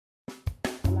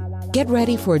Get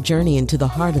ready for a journey into the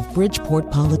heart of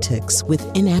Bridgeport politics with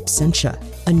In Absentia,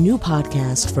 a new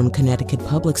podcast from Connecticut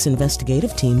Public's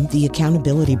investigative team, The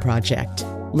Accountability Project.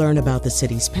 Learn about the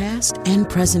city's past and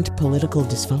present political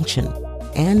dysfunction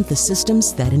and the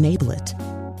systems that enable it.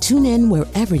 Tune in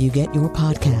wherever you get your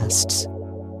podcasts.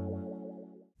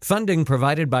 Funding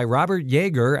provided by Robert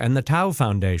Yeager and the Tau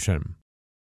Foundation.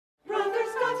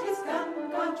 Brother's got his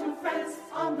gun, gone to France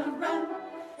on the run.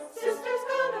 Sister's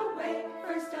gone away,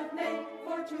 1st of May,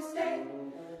 for to stay.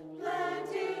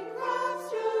 Planting crops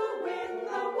to win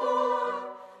the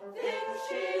war, things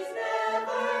she's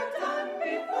never done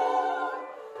before.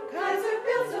 Kaiser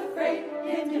Bill's afraid,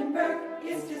 Hindenburg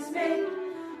is dismayed.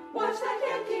 Watch that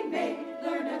Yankee maid,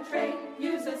 learn a trade,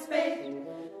 use a spade.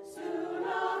 Soon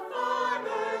a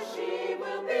farmer she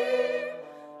will be,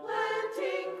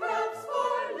 planting crops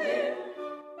for liberty.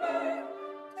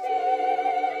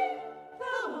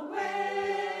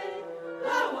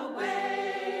 Plow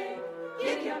away,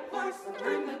 giddy up horse,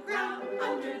 turn the ground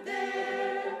under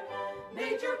there.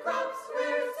 Major crops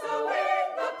we're sowing,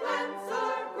 the plants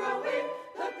are growing,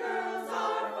 the girls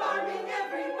are farming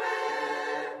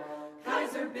everywhere.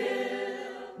 Kaiser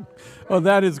Bill. Oh,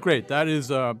 that is great. That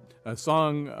is a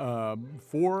song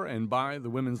for and by the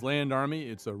Women's Land Army.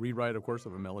 It's a rewrite, of course,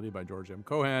 of a melody by George M.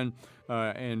 Cohan,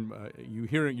 and you're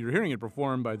hearing it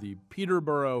performed by the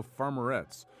Peterborough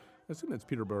Farmerettes. I assume that's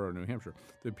Peterborough, New Hampshire.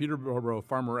 The Peterborough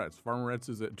Farmerettes. Farmerettes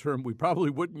is a term we probably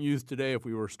wouldn't use today if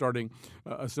we were starting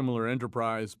a similar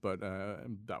enterprise, but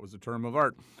that was a term of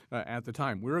art at the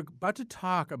time. We're about to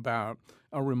talk about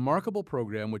a remarkable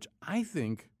program which I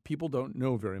think people don't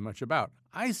know very much about.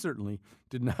 I certainly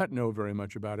did not know very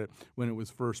much about it when it was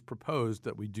first proposed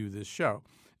that we do this show.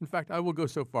 In fact, I will go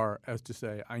so far as to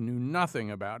say I knew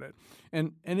nothing about it.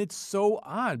 And it's so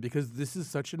odd because this is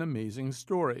such an amazing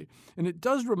story. And it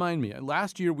does remind me,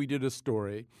 last year we did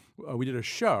a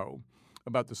show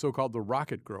about the so-called the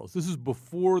Rocket Girls. This is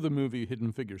before the movie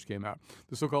Hidden Figures came out.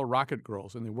 The so-called Rocket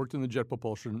Girls, and they worked in the Jet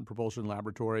Propulsion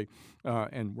Laboratory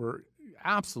and were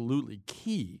absolutely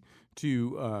key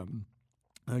to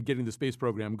getting the space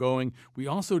program going. We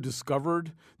also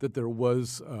discovered that there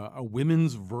was a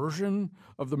women's version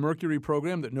of the Mercury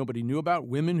program that nobody knew about,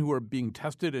 women who are being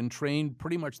tested and trained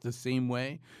pretty much the same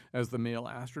way as the male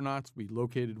astronauts. We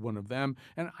located one of them,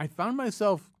 and I found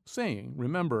myself saying,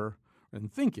 remember,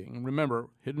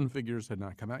 Hidden Figures had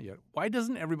not come out yet. Why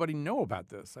doesn't everybody know about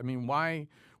this? I mean, why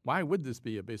would this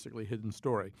be a basically hidden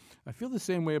story? I feel the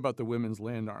same way about the Women's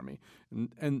Land Army.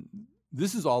 And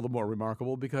this is all the more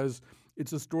remarkable because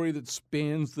it's a story that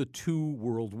spans the two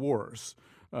world wars.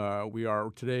 We are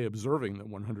today observing the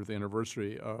 100th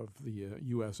anniversary of the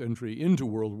U.S. entry into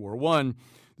World War I.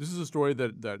 This is a story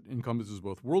that encompasses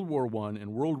both World War I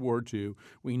and World War II.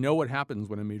 We know what happens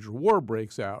when a major war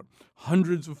breaks out.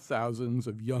 Hundreds of thousands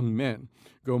of young men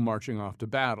go marching off to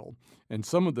battle. And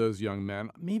some of those young men,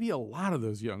 maybe a lot of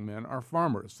those young men, are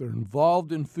farmers. They're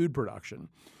involved in food production.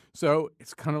 So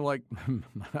it's kind of like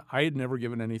I had never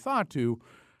given any thought to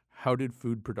how did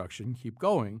food production keep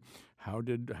going? How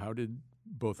did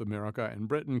both America and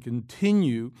Britain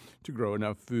continue to grow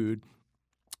enough food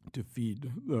to feed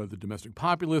the domestic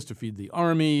populace, to feed the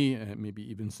army, and maybe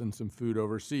even send some food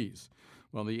overseas?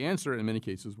 Well, the answer in many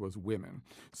cases was women.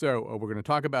 So we're going to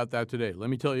talk about that today. Let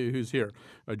me tell you who's here.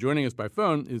 Joining us by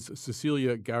phone is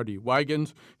Cecilia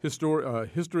Gowdy-Weigand,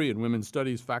 History and Women's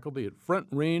Studies faculty at Front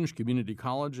Range Community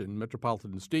College and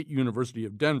Metropolitan State University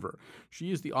of Denver.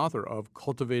 She is the author of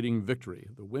Cultivating Victory,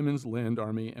 the Women's Land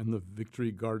Army and the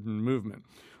Victory Garden Movement.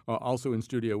 Also in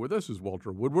studio with us is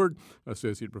Walter Woodward,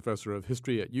 Associate Professor of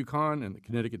History at UConn and the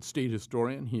Connecticut State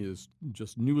Historian. He is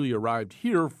just newly arrived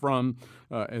here from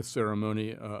a ceremony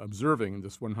observing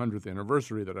this 100th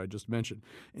anniversary that I just mentioned.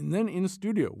 And then in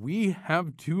studio, we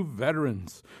have two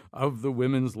veterans of the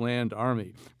Women's Land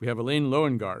Army. We have Elaine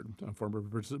Loengard, a former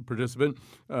participant.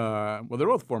 Well, they're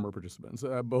both former participants.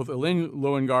 Both Elaine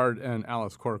Loengard and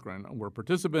Alice Corcoran were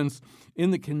participants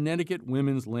in the Connecticut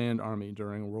Women's Land Army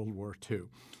during World War II.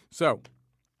 So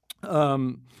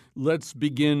let's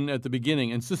begin at the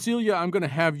beginning. And Cecilia, I'm going to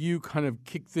have you kind of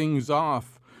kick things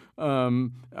off.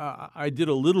 I did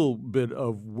a little bit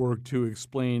of work to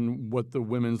explain what the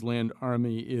Women's Land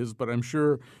Army is, but I'm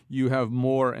sure you have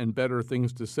more and better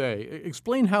things to say.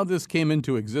 Explain how this came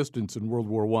into existence in World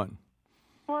War I.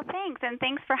 Well, thanks, and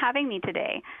thanks for having me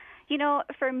today. You know,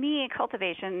 for me,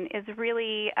 cultivation is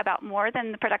really about more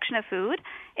than the production of food.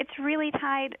 It's really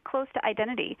tied close to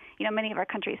identity. You know, many of our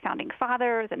country's founding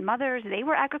fathers and mothers, they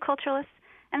were agriculturalists.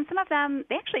 And some of them,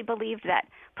 they actually believed that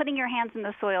putting your hands in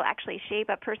the soil actually shape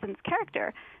a person's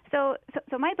character. So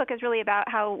my book is really about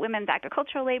how women's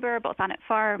agricultural labor, both on at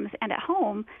farms and at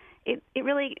home, it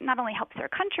really not only helps their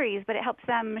countries, but it helps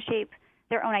them shape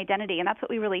their own identity, and that's what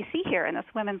we really see here in this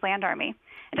Women's Land Army.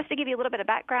 And just to give you a little bit of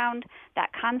background, that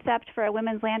concept for a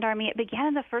Women's Land Army, it began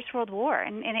in the First World War,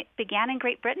 and it began in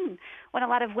Great Britain when a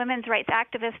lot of women's rights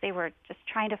activists, they were just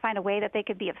trying to find a way that they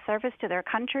could be of service to their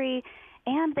country,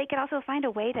 and they could also find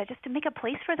a way to make a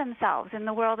place for themselves in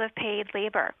the world of paid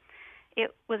labor.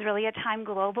 It was really a time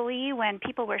globally when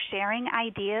people were sharing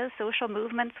ideas, social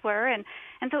movements were, and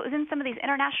so it was in some of these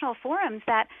international forums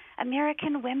that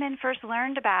American women first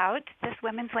learned about this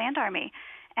Women's Land Army.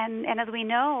 And as we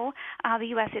know, the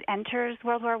U.S., it enters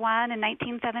World War I in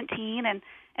 1917,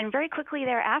 and very quickly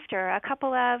thereafter, a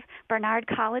couple of Barnard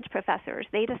College professors,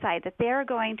 they decide that they're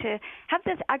going to have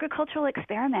this agricultural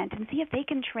experiment and see if they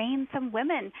can train some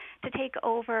women to take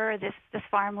over this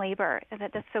farm labor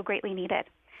that's so greatly needed.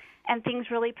 And things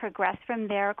really progress from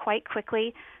there quite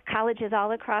quickly. Colleges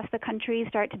all across the country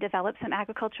start to develop some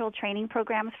agricultural training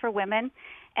programs for women,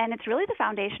 and it's really the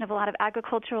foundation of a lot of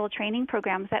agricultural training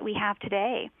programs that we have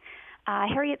today.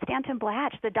 Harriet Stanton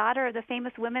Blatch, the daughter of the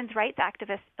famous women's rights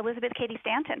activist Elizabeth Cady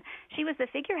Stanton, she was the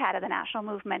figurehead of the national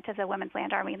movement of the Women's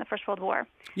Land Army in the First World War.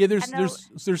 Yeah,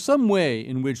 there's some way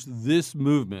in which this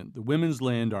movement, the Women's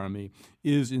Land Army,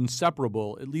 is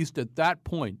inseparable, at least at that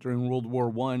point during World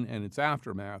War I and its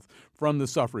aftermath, from the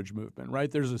suffrage movement, right?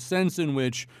 There's a sense in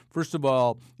which, first of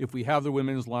all, if we have the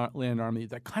Women's Land Army,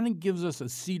 that kind of gives us a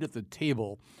seat at the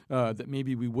table that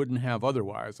maybe we wouldn't have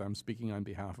otherwise. I'm speaking on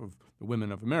behalf of the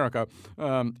women of America.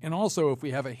 And also, if we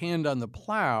have a hand on the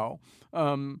plow,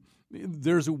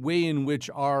 there's a way in which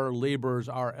our labors,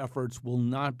 our efforts will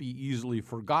not be easily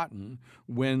forgotten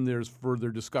when there's further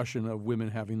discussion of women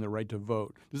having the right to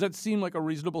vote. Does that seem like a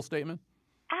reasonable statement?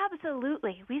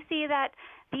 Absolutely. We see that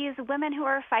these women who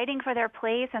are fighting for their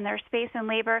place and their space in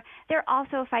labor, they're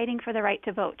also fighting for the right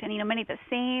to vote. And, many of the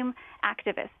same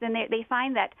activists, and they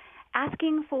find that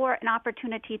asking for an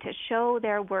opportunity to show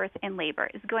their worth in labor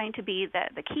is going to be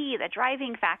the key, the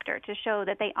driving factor to show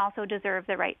that they also deserve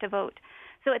the right to vote.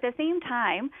 So at the same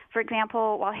time, for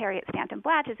example, while Harriet Stanton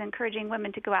Blatch is encouraging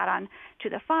women to go out on to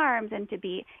the farms and to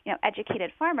be,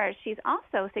 educated farmers, she's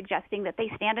also suggesting that they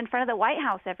stand in front of the White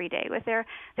House every day with their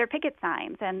picket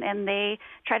signs, and they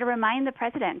try to remind the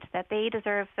president that they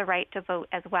deserve the right to vote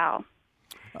as well.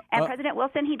 And President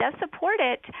Wilson, he does support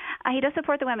it. He does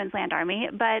support the Women's Land Army,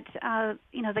 but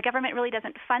the government really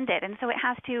doesn't fund it, and so it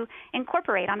has to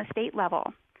incorporate on a state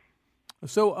level.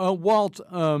 So, Walt,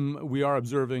 we are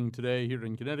observing today here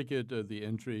in Connecticut the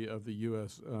entry of the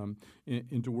U.S.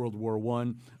 Into World War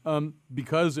I.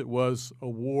 Because it was a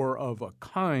war of a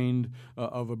kind,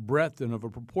 of a breadth and of a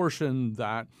proportion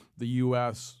that the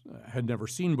U.S. had never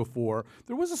seen before,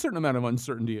 there was a certain amount of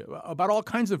uncertainty about all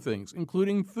kinds of things,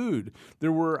 including food.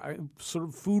 There were sort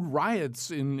of food riots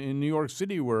in New York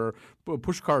City where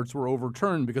push carts were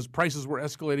overturned because prices were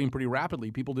escalating pretty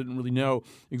rapidly. People didn't really know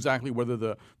exactly whether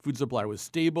the food supply was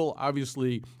stable.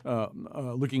 Obviously,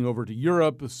 looking over to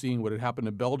Europe, seeing what had happened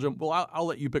to Belgium. Well, I'll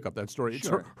let you pick up that story.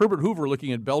 Sure. Herbert Hoover,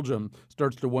 looking at Belgium,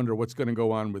 starts to wonder what's going to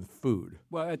go on with food.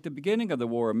 Well, at the beginning of the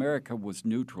war, America was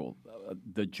neutral.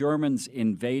 The Germans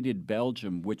invaded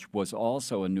Belgium, which was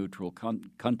also a neutral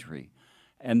country,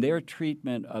 and their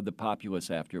treatment of the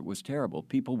populace after it was terrible.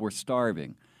 People were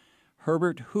starving.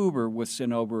 Herbert Hoover was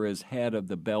sent over as head of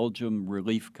the Belgium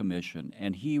Relief Commission,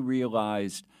 and he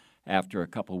realized after a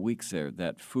couple of weeks there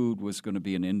that food was going to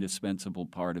be an indispensable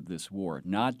part of this war,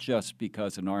 not just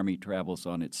because an army travels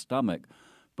on its stomach,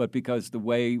 but because the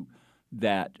way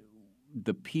that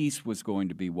the peace was going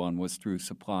to be won was through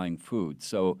supplying food.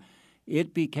 So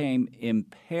it became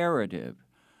imperative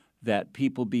that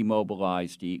people be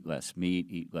mobilized to eat less meat,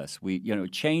 eat less wheat,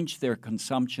 change their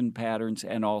consumption patterns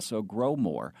and also grow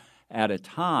more at a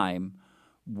time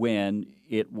when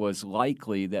it was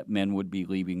likely that men would be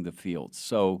leaving the fields.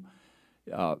 So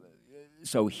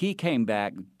he came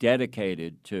back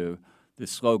dedicated to the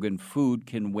slogan, "Food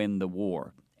can win the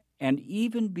war." And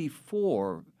even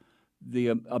before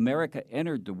America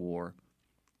entered the war,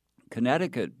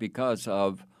 Connecticut, because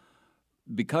of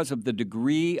the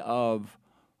degree of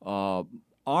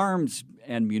arms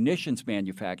and munitions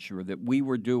manufacture that we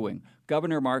were doing,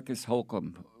 Governor Marcus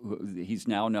Holcomb, he's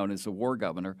now known as the war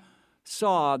governor,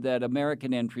 saw that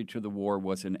American entry to the war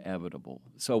was inevitable.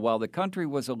 So while the country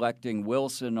was electing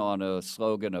Wilson on a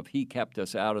slogan of "he kept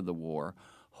us out of the war,"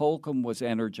 Holcomb was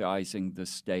energizing the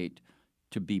state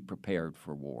to be prepared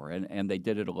for war, and they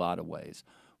did it a lot of ways.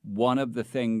 One of the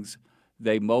things,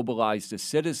 they mobilized the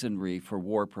citizenry for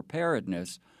war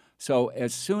preparedness. So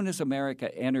as soon as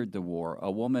America entered the war,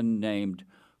 a woman named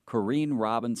Corrine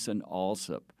Robinson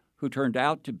Alsop, who turned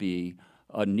out to be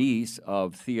a niece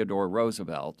of Theodore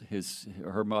Roosevelt.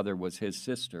 Her mother was his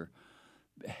sister,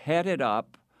 headed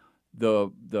up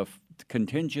the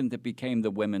contingent that became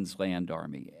the Women's Land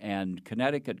Army. And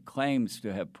Connecticut claims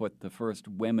to have put the first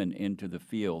women into the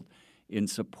field in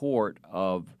support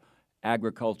of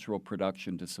agricultural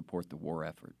production to support the war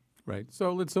effort. Right.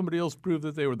 So let somebody else prove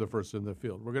that they were the first in the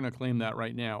field. We're going to claim that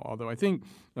right now. Although I think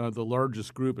the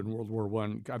largest group in World War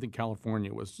I think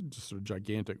California was just sort of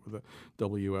gigantic with the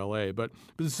WLA. But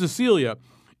Cecilia,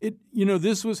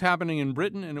 this was happening in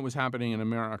Britain and it was happening in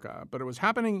America, but it was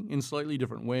happening in slightly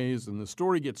different ways, and the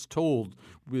story gets told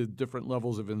with different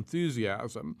levels of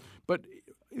enthusiasm. But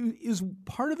is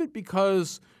part of it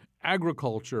because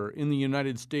agriculture in the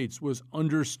United States was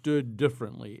understood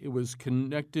differently? It was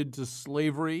connected to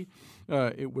slavery.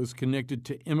 It was connected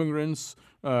to immigrants.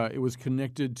 It was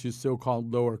connected to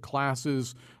so-called lower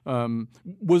classes.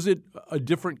 Was it a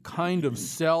different kind of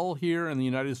sell here in the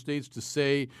United States to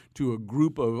say to a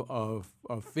group of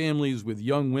families with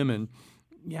young women,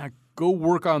 yeah, go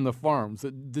work on the farms?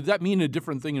 Did that mean a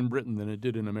different thing in Britain than it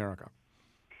did in America?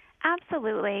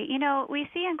 Absolutely. We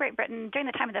see in Great Britain during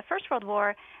the time of the First World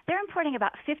War, they're importing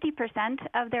about 50%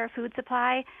 of their food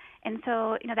supply. And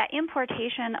so, that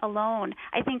importation alone,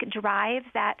 I think, drives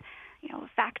that,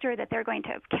 factor that they're going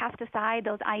to cast aside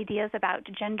those ideas about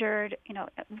gendered,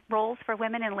 roles for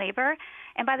women in labor.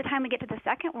 And by the time we get to the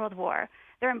Second World War,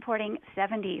 they're importing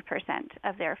 70%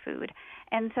 of their food.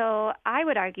 And so I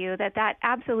would argue that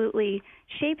absolutely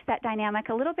shapes that dynamic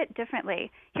a little bit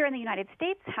differently. Here in the United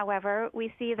States, however,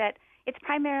 we see that it's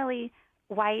primarily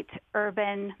white,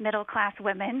 urban, middle-class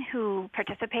women who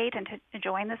participate and to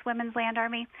join this Women's Land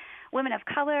Army. Women of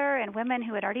color and women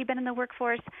who had already been in the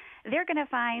workforce, they're going to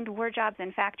find war jobs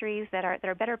in factories that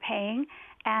are better paying,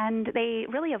 and they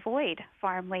really avoid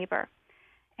farm labor.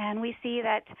 And we see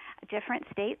that different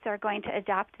states are going to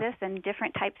adopt this in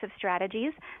different types of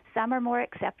strategies. Some are more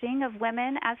accepting of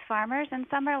women as farmers, and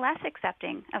some are less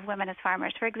accepting of women as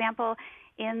farmers. For example,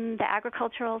 in the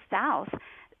agricultural South,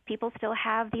 people still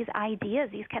have these ideas,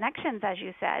 these connections, as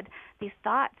you said, these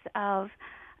thoughts of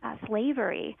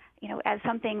slavery, as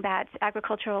something that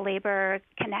agricultural labor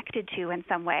connected to in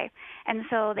some way. And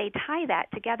so they tie that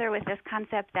together with this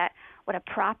concept that what a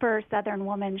proper Southern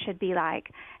woman should be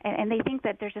like. And they think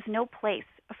that there's just no place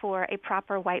for a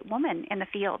proper white woman in the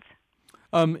fields.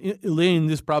 Elaine,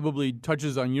 this probably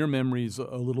touches on your memories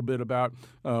a little bit about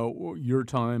your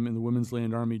time in the Women's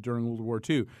Land Army during World War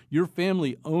II. Your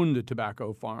family owned a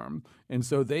tobacco farm, and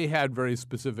so they had very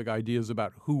specific ideas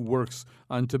about who works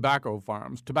on tobacco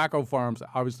farms. Tobacco farms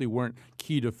obviously weren't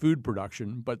key to food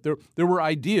production, but there were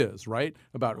ideas, right,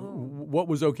 about what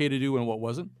was okay to do and what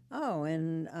wasn't? Oh,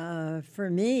 and for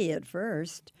me at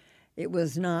first, it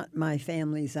was not my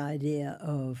family's idea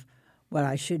of what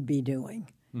I should be doing.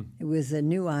 It was a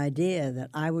new idea that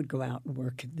I would go out and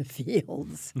work in the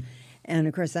fields. And,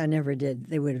 of course, I never did.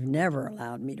 They would have never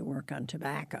allowed me to work on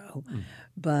tobacco.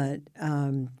 But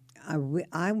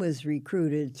I was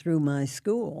recruited through my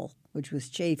school, which was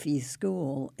Chafee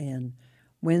School in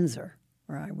Windsor,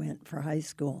 where I went for high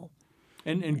school.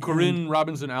 And Corinne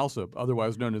Robinson Alsop,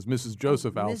 otherwise known as Mrs.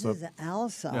 Joseph Alsop. Mrs.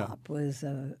 Alsop was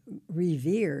a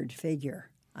revered figure.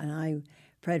 And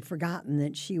I had forgotten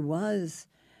that she was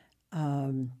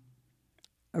a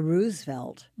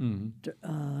Roosevelt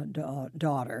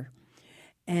daughter,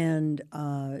 and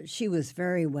she was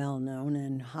very well known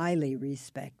and highly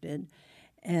respected,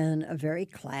 and a very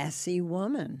classy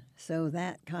woman. So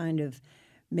that kind of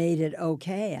made it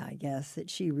okay, I guess, that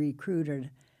she recruited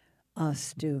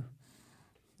us to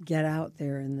get out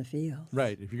there in the field.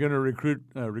 Right. If you're going to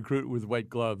recruit with white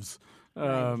gloves.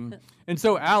 And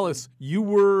so, Alice, you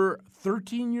were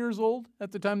 13 years old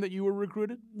at the time that you were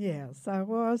recruited? Yes, I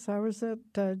was. I was at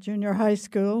junior high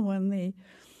school when the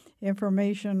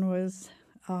information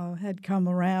had come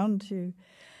around to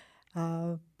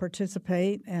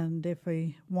participate, and if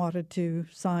we wanted to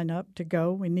sign up to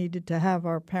go, we needed to have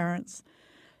our parents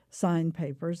sign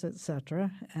papers,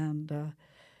 etc., and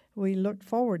we looked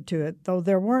forward to it, though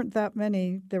there weren't that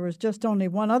many. There was just only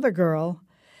one other girl.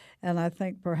 And I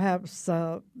think perhaps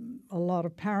a lot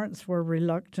of parents were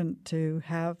reluctant to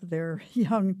have their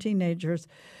young teenagers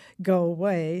go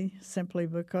away simply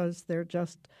because they're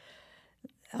just,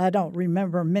 I don't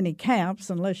remember many camps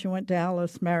unless you went to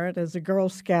Alice Merritt as a Girl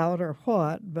Scout or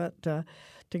what, but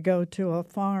to go to a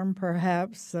farm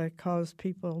perhaps caused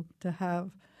people to have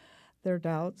their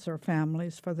doubts or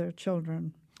families for their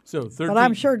children. So 13, But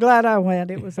I'm sure glad I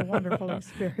went. It was a wonderful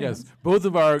experience. Yes, both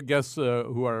of our guests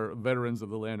who are veterans of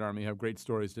the Land Army have great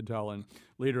stories to tell, and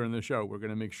later in the show we're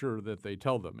going to make sure that they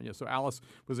tell them. Yeah, so Alice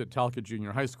was at Talcott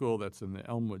Junior High School. That's in the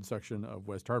Elmwood section of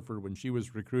West Hartford when she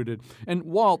was recruited. And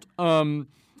Walt,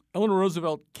 Eleanor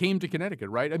Roosevelt came to Connecticut,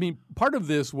 right? I mean, part of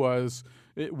this was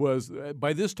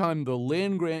by this time the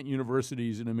land-grant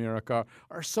universities in America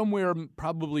are somewhere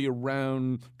probably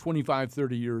around 25,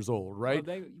 30 years old, right?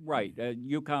 Well, right.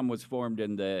 UConn was formed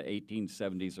in the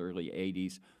 1870s, early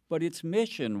 80s, but its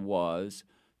mission was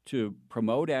to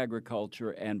promote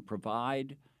agriculture and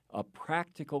provide a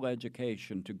practical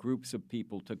education to groups of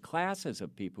people, to classes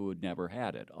of people who had never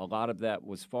had it. A lot of that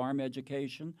was farm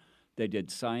education. They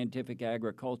did scientific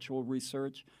agricultural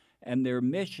research, and their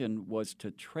mission was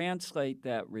to translate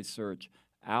that research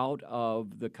out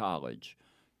of the college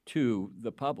to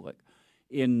the public.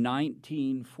 In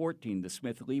 1914, the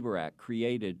Smith-Lever Act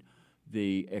created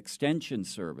the Extension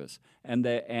Service,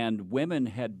 and women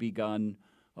had begun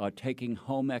taking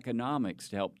home economics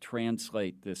to help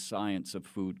translate this science of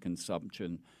food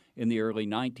consumption in the early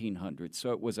 1900s.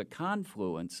 So it was a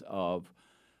confluence of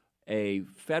a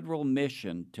federal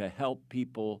mission to help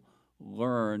people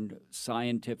learn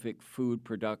scientific food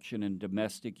production and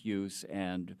domestic use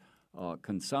and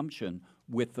consumption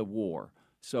with the war.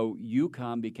 So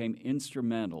UConn became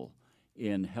instrumental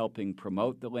in helping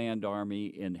promote the Land Army,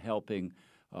 in helping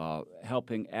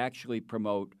actually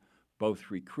promote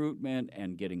both recruitment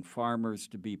and getting farmers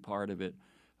to be part of it,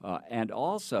 and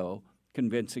also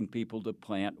convincing people to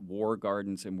plant war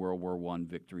gardens in World War I,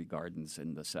 victory gardens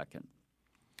in the Second.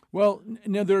 Well,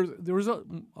 now there was a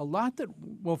lot that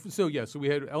so we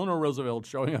had Eleanor Roosevelt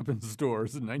showing up in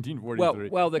stores in 1943.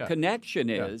 Well, the connection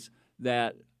is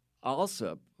that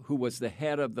Alsop, who was the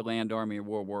head of the Land Army in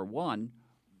World War I,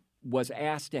 was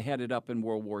asked to head it up in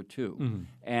World War II. Mm-hmm.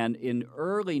 And in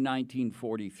early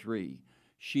 1943,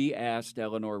 she asked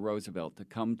Eleanor Roosevelt to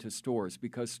come to Storrs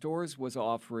because Storrs was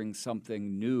offering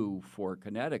something new for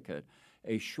Connecticut,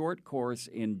 a short course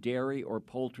in dairy or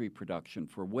poultry production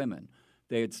for women.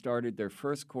 They had started their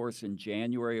first course in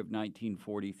January of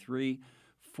 1943.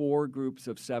 4 groups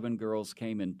of 7 girls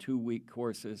came in 2-week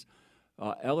courses.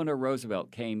 Eleanor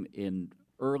Roosevelt came in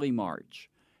early March,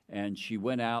 and she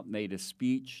went out, made a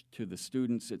speech to the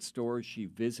students at Storrs. She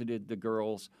visited the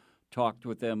girls, talked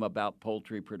with them about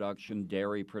poultry production,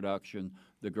 dairy production.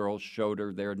 The girls showed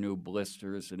her their new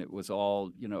blisters, and it was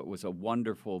all, it was a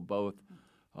wonderful both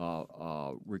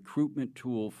recruitment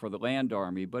tool for the Land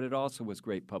Army, but it also was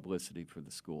great publicity for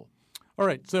the school. All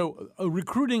right, so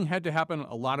recruiting had to happen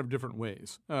a lot of different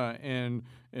ways, and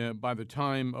by the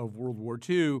time of World War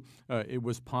II, it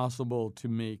was possible to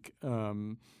make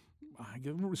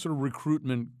sort of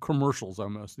recruitment commercials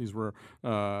almost. These were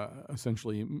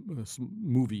essentially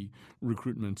movie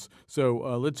recruitments.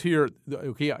 So let's hear,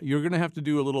 you're going to have to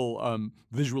do a little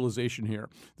visualization here.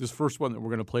 This first one that we're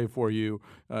going to play for you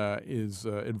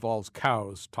involves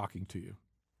cows talking to you.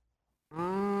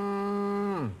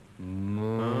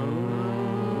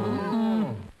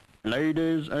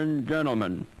 Ladies and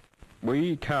gentlemen,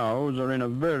 we cows are in a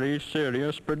very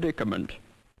serious predicament.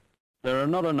 There are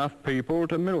not enough people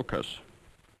to milk us,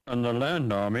 and the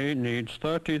Land Army needs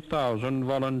 30,000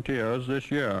 volunteers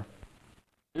this year.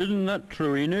 Isn't that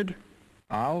true, Enid?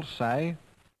 I'll say.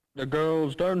 The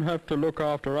girls don't have to look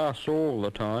after us all the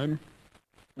time.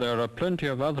 There are plenty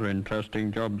of other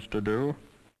interesting jobs to do.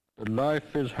 The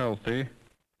life is healthy,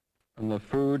 and the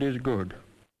food is good.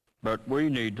 But we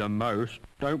need them most,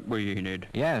 don't we, Enid?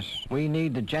 Yes, we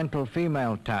need the gentle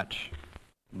female touch.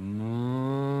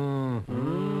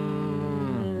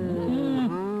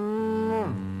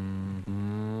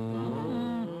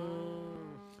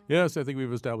 Yes, I think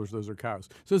we've established those are cows.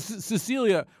 So,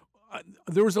 Cecilia,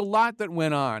 there was a lot that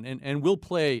went on, and we'll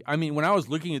play. I mean, when I was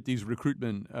looking at these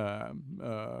recruitment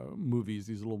movies,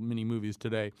 these little mini movies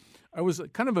today, I was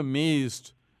kind of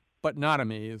amazed, but not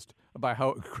amazed, by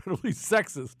how incredibly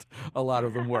sexist a lot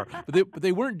of them were. But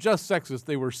they weren't just sexist;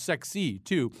 they were sexy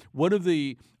too. One of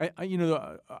the,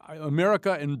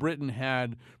 America and Britain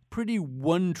had pretty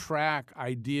one-track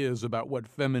ideas about what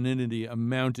femininity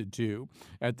amounted to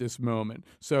at this moment.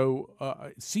 So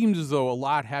it seems as though a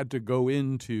lot had to go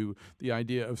into the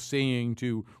idea of saying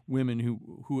to women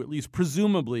who at least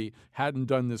presumably hadn't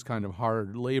done this kind of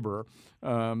hard labor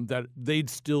that they'd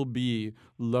still be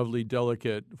lovely,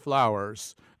 delicate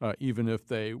flowers, even if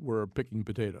they were picking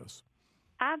potatoes.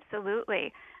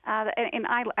 Absolutely. And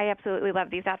I absolutely love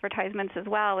these advertisements as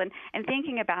well. And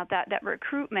thinking about that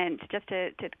recruitment, just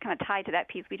to kind of tie to that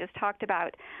piece we just talked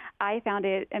about, I found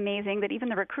it amazing that even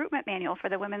the recruitment manual for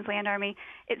the Women's Land Army,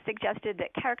 it suggested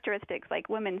that characteristics like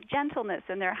women's gentleness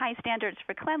and their high standards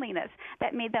for cleanliness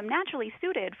that made them naturally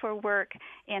suited for work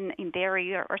in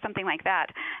dairy or something like that.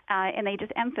 And they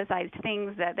just emphasized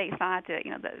things that they thought,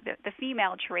 the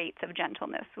female traits of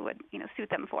gentleness would, suit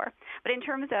them for. But in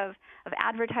terms of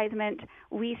advertisement,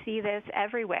 we see this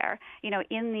everywhere.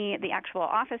 In the actual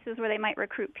offices where they might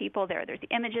recruit people, there's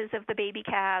the images of the baby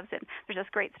calves, and there's this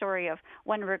great story of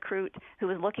one recruit who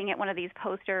was looking at one of these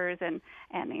posters, and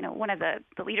one of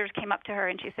the leaders came up to her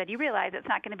and she said, "You realize it's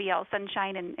not going to be all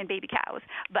sunshine and baby cows."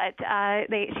 But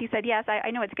she said, "Yes,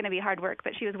 I know it's going to be hard work,"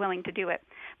 but she was willing to do it.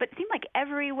 But it seemed like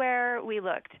everywhere we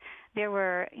looked, there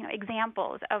were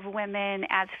examples of women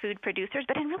as food producers,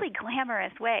 but in really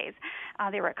glamorous ways.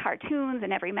 There were cartoons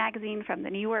in every magazine, from the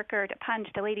New Yorker to Punch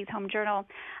to Ladies' Home Journal.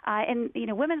 And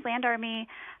Women's Land Army,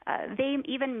 they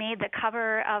even made the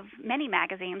cover of many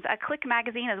magazines. Click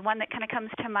magazine is one that kind of comes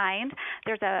to mind.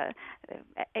 There's a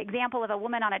example of a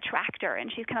woman on a tractor,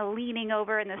 and she's kind of leaning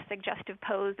over in this suggestive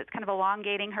pose that's kind of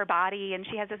elongating her body, and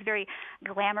she has this very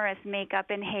glamorous makeup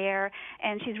and hair,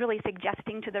 and she's really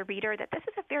suggesting to the reader that this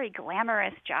is a very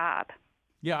glamorous job.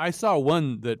 Yeah, I saw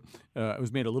one that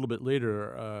was made a little bit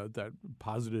later that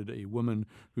posited a woman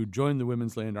who joined the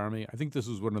Women's Land Army. I think this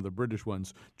was one of the British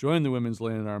ones. Joined the Women's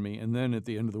Land Army, and then at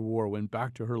the end of the war went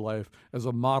back to her life as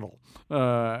a model.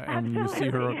 And you see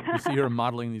her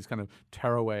modeling these kind of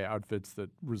tearaway outfits that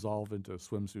resolve into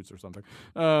swimsuits or something.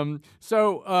 I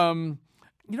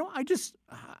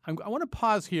want to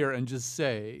pause here and just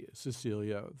say,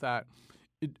 Cecilia, that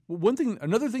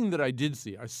another thing that I did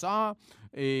see, I saw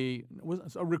a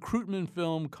recruitment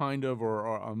film kind of, or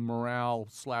a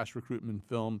morale/recruitment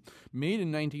film made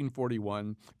in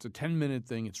 1941. It's a 10-minute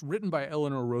thing. It's written by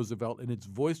Eleanor Roosevelt, and it's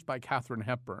voiced by Katharine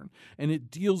Hepburn. And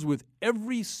it deals with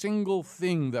every single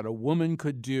thing that a woman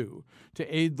could do to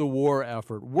aid the war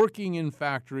effort, working in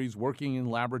factories, working in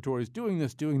laboratories, doing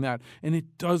this, doing that. And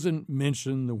it doesn't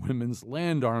mention the Women's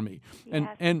Land Army.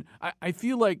 Yes. And I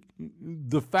feel like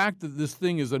the fact that this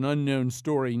thing is an unknown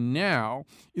story now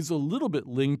is a little bit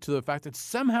linked to the fact that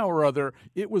somehow or other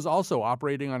it was also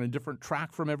operating on a different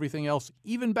track from everything else,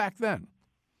 even back then.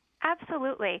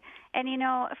 Absolutely. And,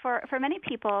 for many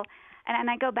people, and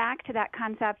I go back to that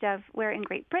concept of where in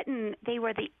Great Britain they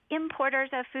were the importers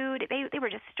of food. They were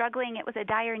just struggling. It was a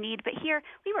dire need. But here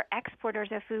we were exporters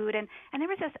of food, and there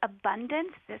was this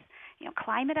abundance, this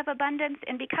climate of abundance.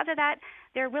 And because of that,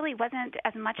 there really wasn't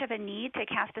as much of a need to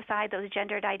cast aside those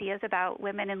gendered ideas about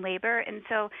women in labor. And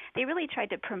so they really tried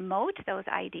to promote those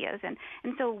ideas. And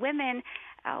so women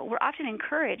were often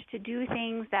encouraged to do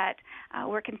things that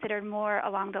were considered more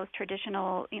along those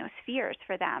traditional spheres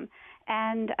for them.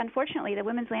 And unfortunately, the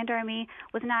Women's Land Army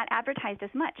was not advertised as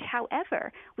much.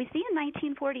 However, we see in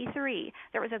 1943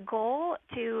 there was a goal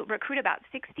to recruit about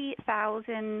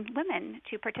 60,000 women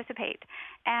to participate.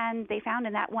 And they found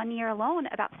in that 1 year alone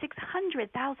about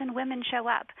 600,000 women show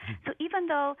up. So even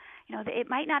though it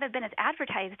might not have been as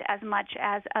advertised as much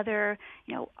as other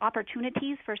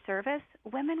opportunities for service,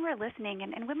 women were listening,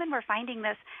 and women were finding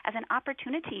this as an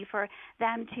opportunity for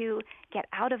them to get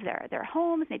out of their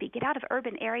homes, maybe get out of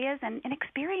urban areas and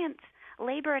experience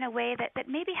labor in a way that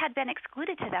maybe had been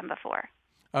excluded to them before.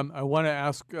 I want to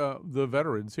ask the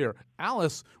veterans here.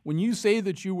 Alice, when you say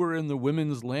that you were in the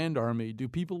Women's Land Army, do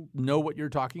people know what you're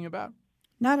talking about?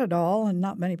 Not at all, and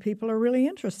not many people are really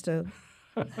interested.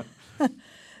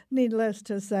 Needless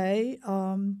to say.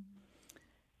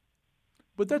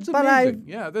 But that's amazing.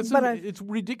 It's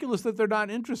ridiculous that they're not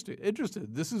interested.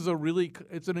 This is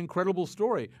it's an incredible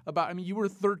story about, you were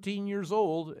 13 years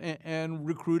old and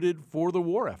recruited for the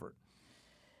war effort.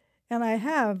 And I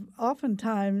have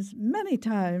oftentimes, many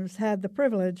times, had the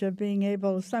privilege of being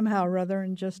able somehow or other,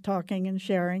 and just talking and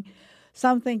sharing,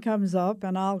 something comes up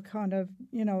and I'll kind of,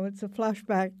 it's a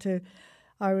flashback to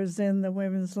I was in the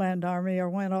Women's Land Army or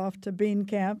went off to bean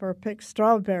camp or picked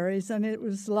strawberries, and it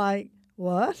was like,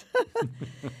 what?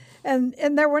 and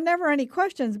there were never any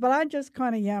questions, but I just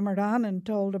kind of yammered on and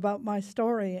told about my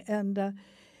story. And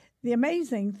the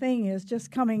amazing thing is,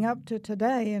 just coming up to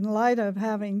today, in light of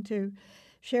having to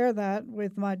share that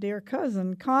with my dear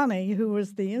cousin, Connie, who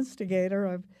was the instigator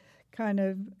of kind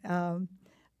of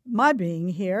my being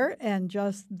here and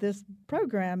just this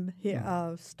program here,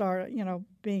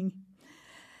 being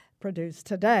produced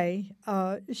today.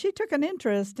 She took an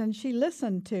interest and she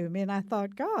listened to me, and I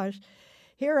thought, gosh,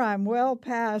 here I'm well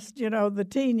past, the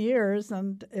teen years,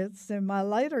 and it's in my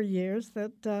later years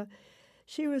that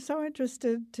she was so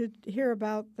interested to hear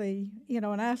about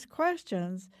and ask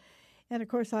questions. And of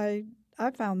course, I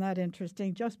found that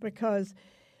interesting just because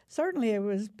certainly it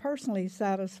was personally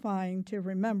satisfying to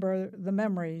remember the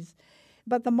memories.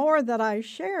 But the more that I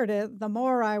shared it, the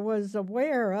more I was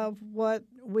aware of what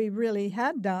we really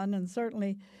had done, and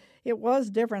certainly it was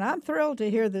different. I'm thrilled to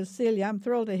hear this, Celia. I'm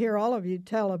thrilled to hear all of you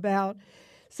tell about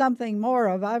something more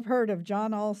of. I've heard of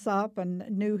John Alsop and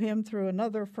knew him through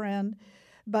another friend,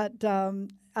 but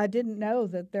I didn't know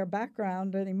that their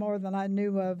background any more than I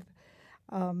knew of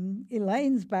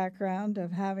Elaine's background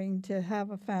of having to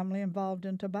have a family involved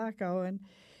in tobacco. And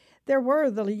there were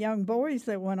the young boys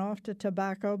that went off to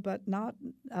tobacco, but not,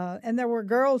 and there were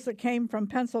girls that came from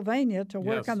Pennsylvania to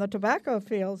work on the tobacco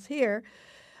fields here,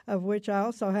 of which I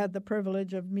also had the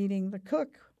privilege of meeting the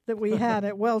cook that we had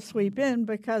at Well Sweep Inn,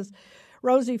 because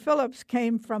Rosie Phillips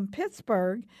came from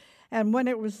Pittsburgh, and when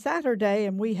it was Saturday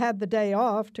and we had the day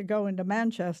off to go into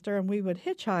Manchester, and we would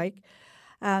hitchhike,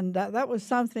 and that was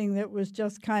something that was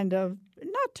just kind of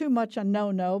not too much a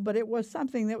no-no, but it was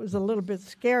something that was a little bit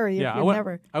scary. Yeah,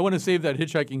 I want to save that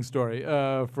hitchhiking story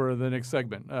for the next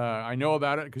segment. I know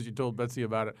about it because you told Betsy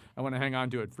about it. I want to hang on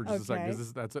to it for just a second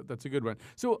because that's a good one.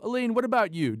 So, Elaine, what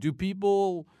about you?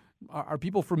 Are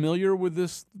people familiar with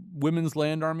this Women's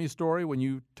Land Army story when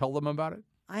you tell them about it?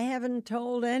 I haven't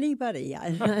told anybody.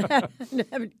 I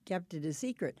haven't kept it a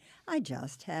secret. I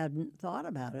just hadn't thought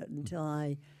about it until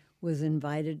I was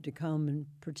invited to come and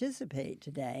participate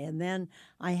today. And then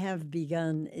I have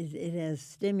begun, it has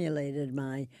stimulated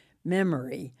my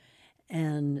memory,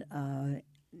 and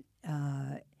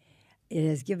it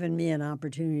has given me an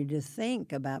opportunity to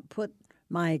think about, put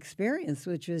my experience,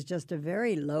 which was just a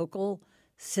very local,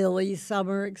 silly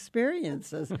summer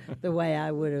experience, as the way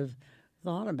I would have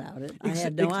thought about it. I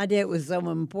had no idea it was so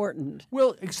important.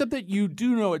 Well, except that you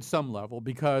do know at some level,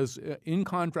 because in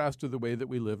contrast to the way that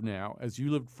we live now, as you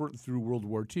lived through World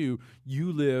War II,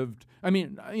 you lived,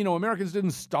 Americans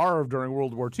didn't starve during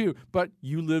World War II, but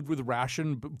you lived with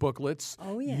ration booklets.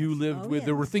 Oh, yes. You lived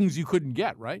there were things you couldn't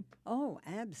get, right? Oh,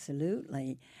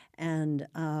 absolutely. And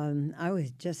I was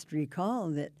just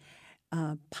recall that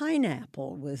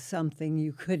pineapple was something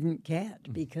you couldn't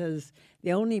get, because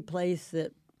the only place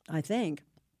that I think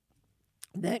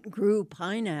that grew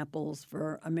pineapples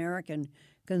for American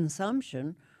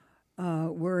consumption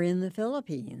were in the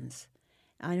Philippines.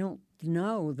 I don't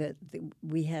know that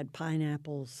we had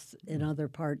pineapples in other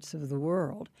parts of the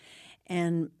world.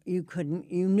 And you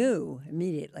knew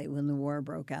immediately when the war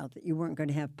broke out that you weren't going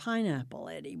to have pineapple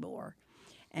anymore.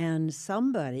 And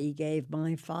somebody gave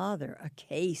my father a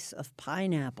case of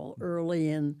pineapple early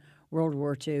in World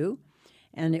War II.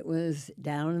 And it was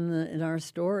down in our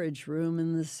storage room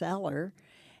in the cellar.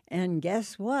 And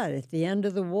guess what? At the end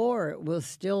of the war, it was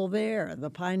still there. The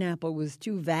pineapple was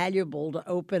too valuable to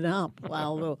open up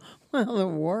while the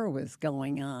war was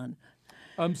going on.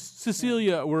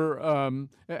 Cecilia,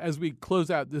 as we close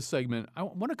out this segment, I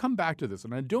want to come back to this,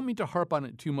 and I don't mean to harp on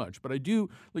it too much, but I do,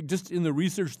 just in the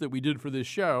research that we did for this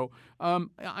show,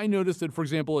 I noticed that, for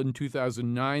example, in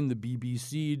 2009, the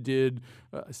BBC did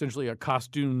essentially a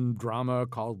costume drama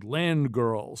called Land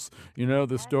Girls,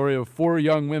 the story of 4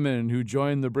 young women who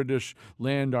joined the British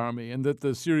Land Army, and that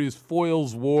the series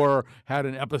Foyle's War had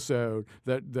an episode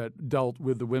that dealt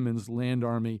with the Women's Land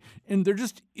Army. And there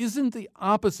just isn't the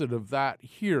opposite of that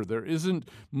here. There isn't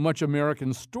much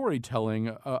American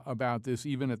storytelling about this,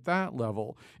 even at that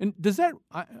level. And does that,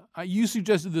 you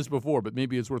suggested this before, but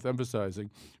maybe it's worth emphasizing,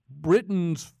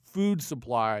 Britain's food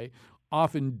supply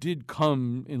often did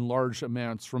come in large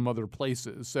amounts from other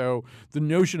places. So the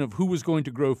notion of who was going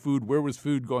to grow food, where was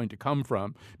food going to come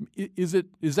from, is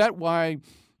that why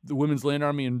the Women's Land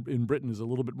Army in Britain is a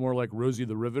little bit more like Rosie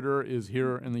the Riveter is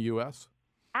here in the U.S.?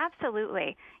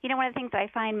 Absolutely. One of the things that I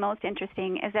find most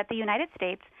interesting is that the United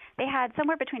States, they had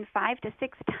somewhere between 5 to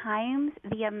 6 times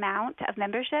the amount of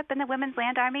membership in the Women's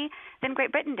Land Army than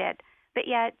Great Britain did. But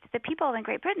yet the people in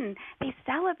Great Britain, they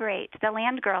celebrate the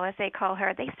land girl, as they call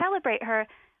her. They celebrate her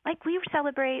like we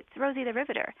celebrate Rosie the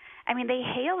Riveter. I mean, they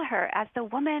hail her as the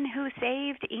woman who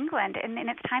saved England in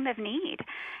its time of need.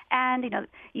 And,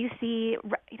 you see,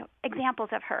 examples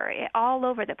of her all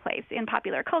over the place in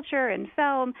popular culture and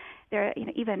film. There,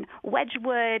 even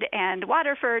Wedgwood and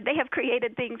Waterford, they have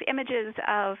created images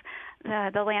of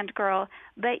the land girl,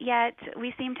 but yet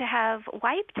we seem to have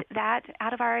wiped that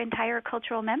out of our entire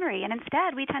cultural memory. And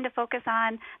instead, we tend to focus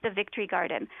on the victory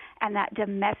garden and that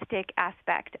domestic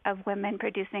aspect of women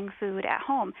producing food at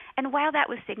home. And while that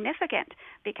was significant,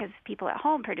 because people at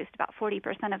home produced about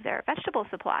 40% of their vegetable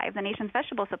supply, of the nation's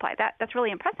vegetable supply, that's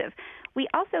really impressive. We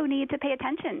also need to pay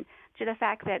attention to the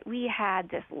fact that we had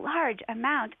this large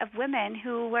amount of women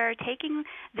who were taking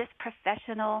this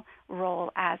professional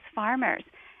role as farmers.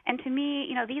 And to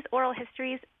me, these oral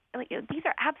histories, these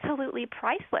are absolutely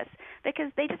priceless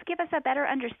because they just give us a better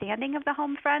understanding of the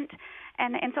home front.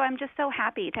 And so I'm just so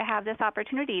happy to have this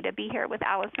opportunity to be here with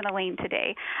Alice and Elaine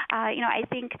today. I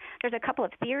think there's a couple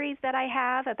of theories that I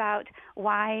have about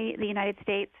why the United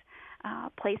States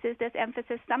places this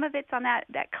emphasis. Some of it's on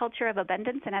that culture of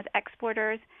abundance and as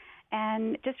exporters,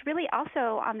 and just really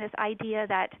also on this idea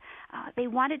that they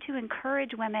wanted to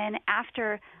encourage women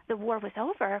after the war was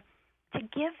over to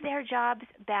give their jobs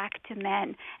back to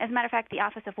men. As a matter of fact, the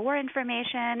Office of War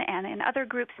Information and in other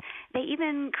groups, they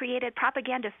even created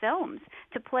propaganda films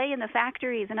to play in the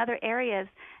factories and other areas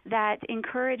that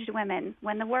encouraged women.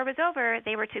 When the war was over,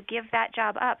 they were to give that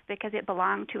job up because it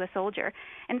belonged to a soldier.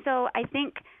 And so I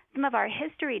think some of our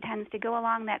history tends to go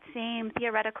along that same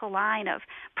theoretical line of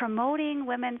promoting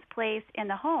women's place in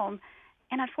the home.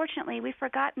 And unfortunately, we've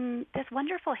forgotten this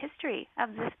wonderful history of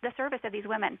the service of these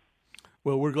women.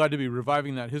 Well, we're glad to be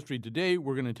reviving that history today.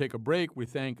 We're going to take a break. We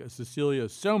thank Cecilia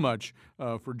so much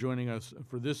for joining us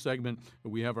for this segment.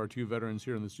 We have our two veterans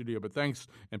here in the studio, but thanks,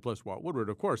 and plus Walt Woodward,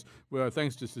 of course.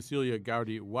 Thanks to Cecilia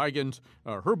Gowdy-Wygant.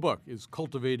 Her book is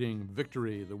Cultivating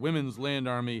Victory, the Women's Land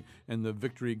Army and the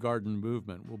Victory Garden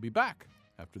Movement. We'll be back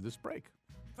after this break.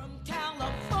 From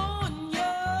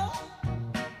California,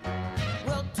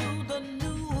 well, to the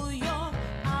New York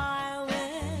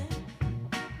Island,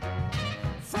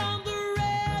 from the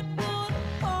Redwood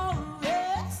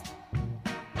Forest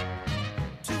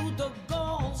to the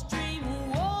Gulf Stream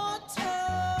waters,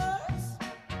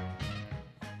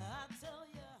 I tell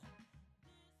you.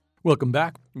 Welcome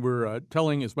back. We're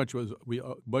telling as much as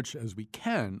we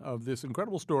can of this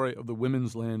incredible story of the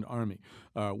Women's Land Army.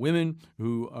 Women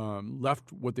who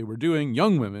left what they were doing,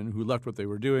 young women who left what they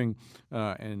were doing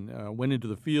and went into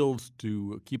the fields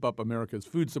to keep up America's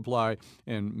food supply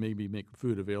and maybe make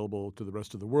food available to the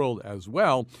rest of the world as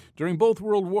well during both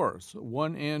World Wars, I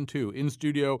and II. In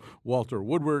studio, Walter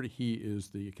Woodward. He is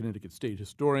the Connecticut State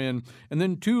Historian. And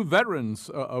then two veterans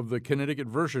of the Connecticut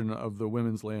version of the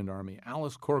Women's Land Army,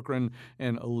 Alice Corcoran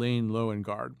and Elaine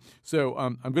Loengard. So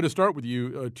I'm going to start with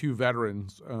you, two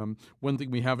veterans. One thing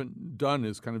we haven't done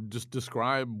is kind of just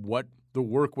describe what the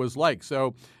work was like.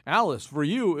 So, Alice, for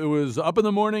you, it was up in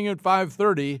the morning at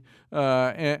 5:30,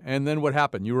 and then what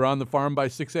happened? You were on the farm by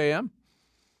 6 a.m.?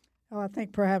 Oh, I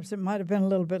think perhaps it might have been a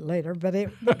little bit later, but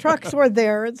the trucks were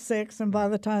there at 6, and by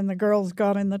the time the girls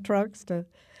got in the trucks to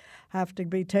have to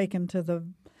be taken to the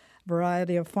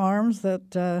variety of farms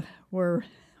that were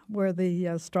where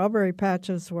the strawberry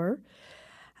patches were,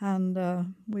 and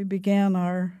we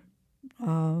began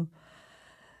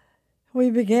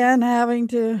having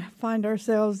to find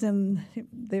ourselves in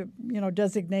the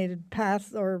designated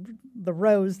paths or the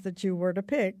rows that you were to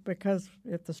pick, because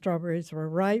if the strawberries were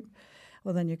ripe,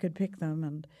 well, then you could pick them.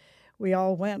 And we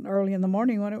all went early in the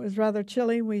morning when it was rather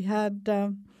chilly. We had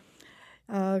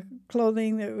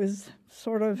clothing that was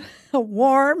sort of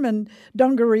warm and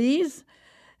dungarees,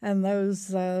 and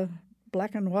those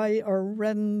black and white or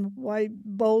red and white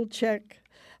bold check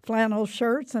flannel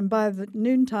shirts. And by the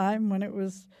noontime, when it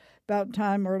was about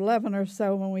time, or 11 or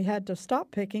so, when we had to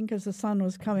stop picking because the sun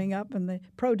was coming up and the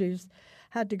produce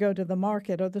had to go to the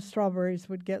market or the strawberries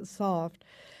would get soft,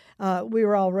 we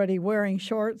were already wearing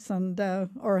shorts and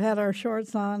or had our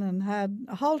shorts on and had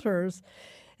halters,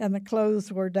 and the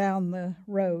clothes were down the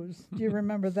rows. Do you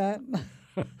remember that?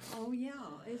 Oh, yeah.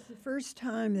 It's the first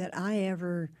time that I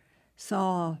ever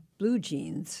saw blue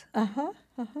jeans.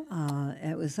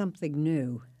 It was something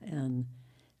new, and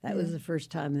that was the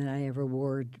first time that I ever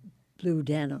wore blue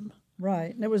denim.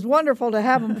 Right. And it was wonderful to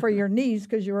have them for your knees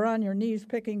because you were on your knees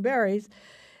picking berries,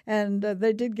 and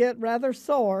they did get rather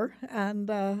sore. And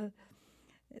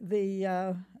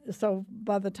so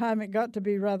by the time it got to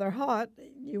be rather hot,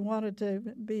 you wanted to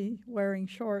be wearing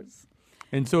shorts.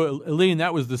 And so, Elaine,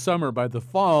 that was the summer. By the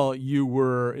fall, you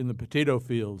were in the potato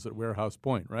fields at Warehouse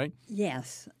Point, right?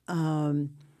 Yes. I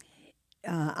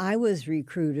was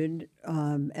recruited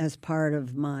as part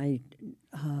of my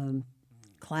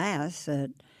class at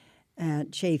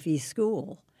Chaffee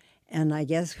School. And I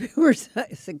guess we were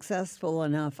successful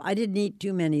enough. I didn't eat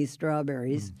too many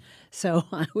strawberries, so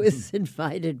I was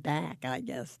invited back, I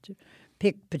guess, to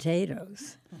pick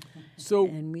potatoes. So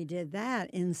And we did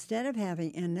that instead of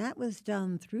having, and that was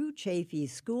done through Chafee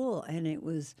School, and it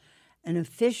was an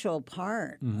official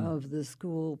part of the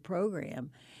school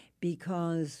program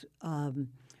because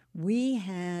we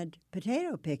had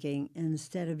potato picking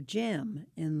instead of gym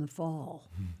in the fall.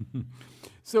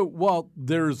 So while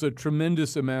there's a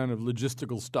tremendous amount of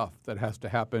logistical stuff that has to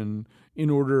happen in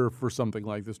order for something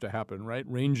like this to happen, right?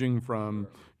 Ranging from,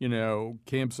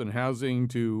 camps and housing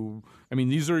to,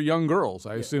 these are young girls.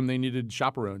 I assume they needed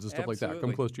chaperones and stuff like that.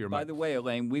 Come close to your mic. By the way,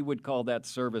 Elaine, we would call that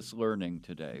service learning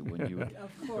today when you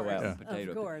go out and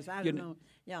potato. Of course. I don't know.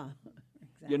 Yeah.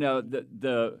 Exactly.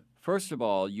 The first of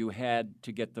all, you had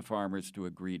to get the farmers to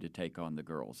agree to take on the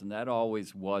girls, and that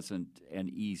always wasn't an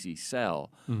easy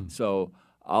sell. So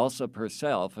Alsop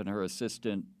herself and her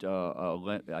assistant,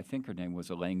 I think her name was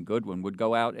Elaine Goodwin, would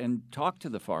go out and talk to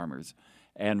the farmers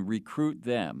and recruit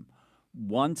them.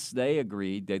 Once they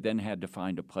agreed, they then had to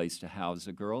find a place to house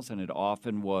the girls, and it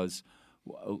often was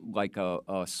like a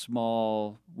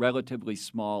small, relatively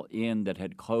small inn that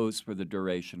had closed for the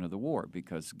duration of the war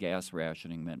because gas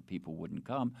rationing meant people wouldn't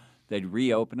come. They'd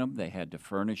reopen them. They had to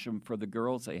furnish them for the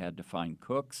girls. They had to find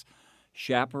cooks.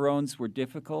 Chaperones were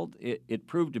difficult. It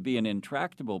proved to be an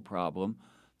intractable problem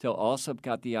till Alsop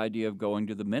got the idea of going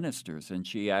to the ministers, and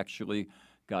she actually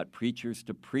got preachers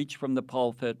to preach from the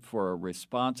pulpit for a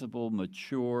responsible,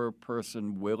 mature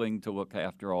person willing to look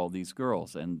after all these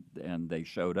girls, and they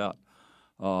showed up.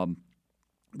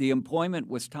 The employment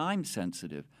was time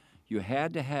sensitive. You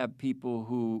had to have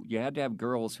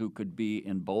girls who could be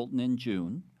in Bolton in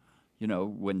June,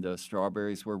 when the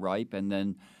strawberries were ripe, and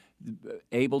then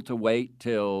able to wait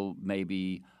till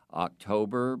maybe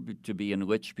October to be in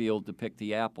Litchfield to pick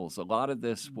the apples. A lot of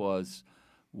this was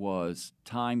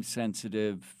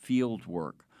time-sensitive field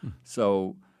work.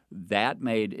 So that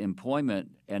made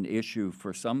employment an issue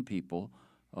for some people.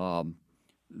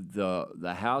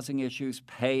 The housing issues,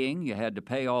 you had to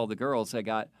pay all the girls.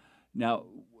 Now,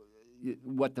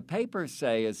 what the papers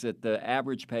say is that the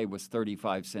average pay was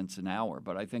 35 cents an hour,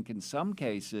 but I think in some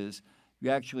cases you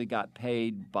actually got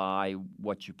paid by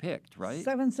what you picked, right?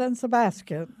 7 cents a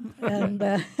basket.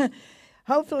 And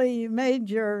hopefully you made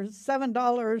your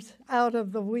 $7 out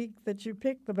of the week that you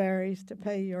picked the berries to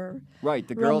pay your Right,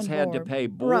 the girls had to pay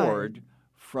board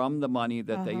from the money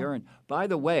that they earned. By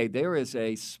the way, there is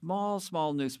a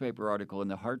small newspaper article in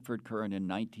the Hartford Courant in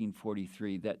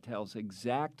 1943 that tells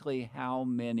exactly how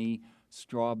many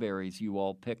strawberries you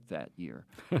all picked that year.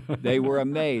 They were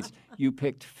amazed. You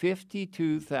picked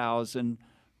 52,000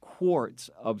 quarts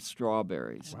of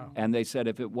strawberries. Wow. And they said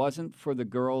if it wasn't for the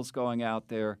girls going out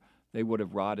there, they would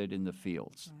have rotted in the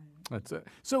fields. That's it.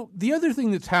 So the other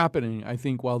thing that's happening, I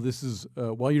think, while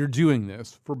you're doing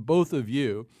this for both of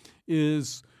you,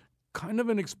 is kind of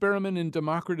an experiment in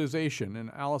democratization.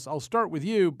 And Alice, I'll start with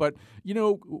you. But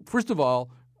first of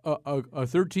all, a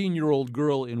 13-year-old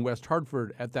girl in West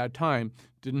Hartford at that time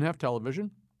didn't have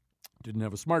television, didn't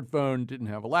have a smartphone, didn't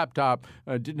have a laptop,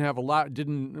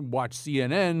 didn't watch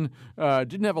CNN,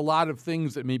 didn't have a lot of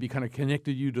things that maybe kind of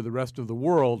connected you to the rest of the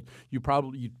world. You're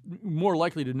more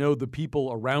likely to know the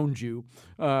people around you.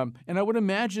 And I would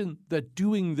imagine that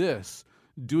doing this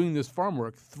farm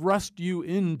work thrust you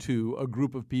into a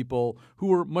group of people who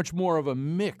were much more of a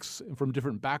mix from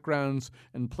different backgrounds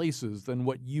and places than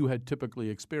what you had typically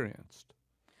experienced.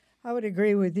 I would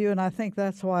agree with you, and I think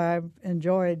that's why I've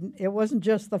enjoyed. It wasn't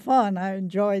just the fun. I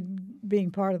enjoyed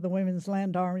being part of the Women's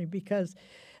Land Army because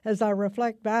as I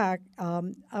reflect back,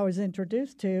 I was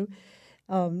introduced to,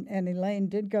 and Elaine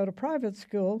did go to private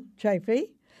school, Chafee,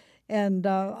 and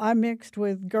I mixed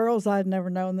with girls. I'd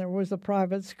never known there was a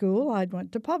private school. I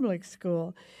went to public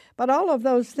school. But all of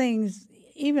those things,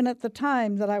 even at the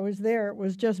time that I was there, it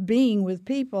was just being with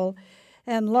people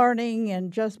and learning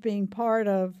and just being part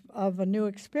of a new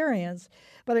experience.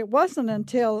 But it wasn't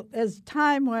until, as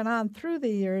time went on through the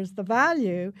years, the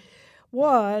value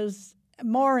was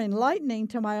more enlightening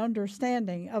to my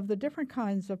understanding of the different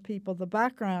kinds of people, the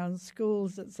backgrounds,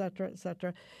 schools, et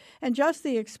cetera, and just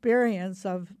the experience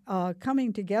of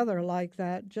coming together like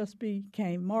that just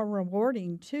became more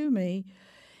rewarding to me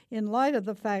in light of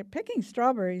the fact picking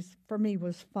strawberries for me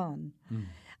was fun.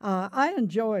 I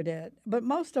enjoyed it, but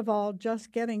most of all,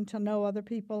 just getting to know other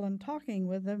people and talking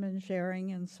with them and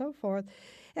sharing and so forth.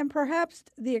 And perhaps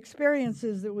the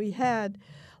experiences that we had,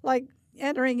 like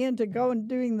entering into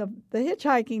doing the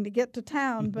hitchhiking to get to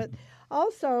town, but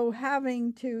also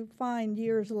having to find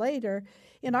years later,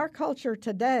 in our culture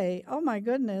today, oh my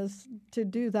goodness, to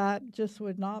do that just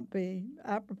would not be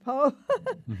apropos.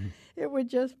 It would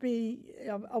just be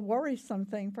a worrisome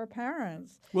thing for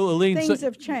parents. Well, Elaine, things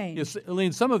have changed. Yes,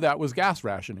 Elaine, some of that was gas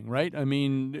rationing, right? I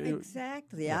mean,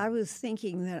 Exactly. I was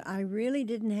thinking that I really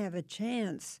didn't have a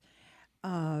chance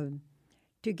to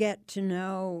get to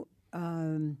know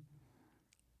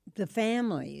the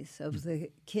families of the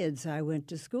kids I went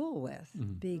to school with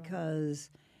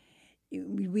because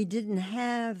we didn't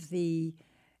have the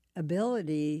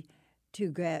ability to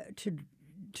get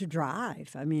to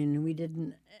drive. I mean, we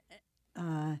didn't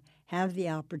have the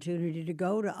opportunity to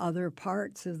go to other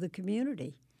parts of the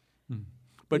community.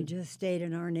 But we just stayed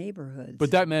in our neighborhoods.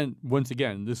 But that meant, once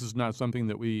again, this is not something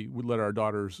that we would let our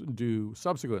daughters do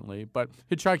subsequently. But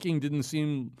hitchhiking didn't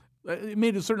seem, it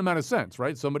made a certain amount of sense,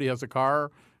 right? Somebody has a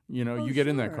car, you know, you get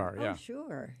in that car. Yeah. Oh,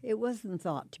 sure. It wasn't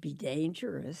thought to be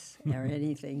dangerous or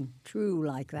anything true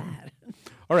like that.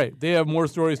 All right. They have more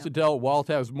stories to tell. Walt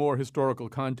has more historical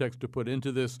context to put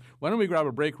into this. Why don't we grab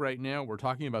a break right now? We're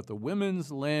talking about the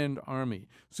Women's Land Army.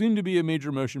 Soon to be a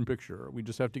major motion picture. We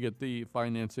just have to get the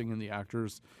financing and the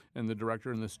actors and the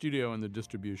director and the studio and the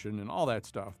distribution and all that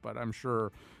stuff. But I'm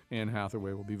sure Anne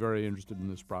Hathaway will be very interested in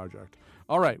this project.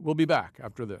 All right. We'll be back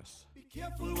after this.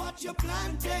 Careful what you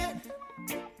planted.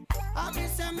 I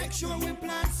miss and make sure we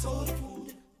plant soul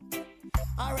food,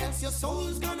 or else your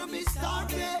soul's gonna be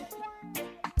starving.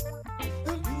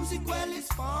 The music well is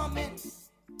farming.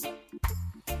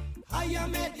 Higher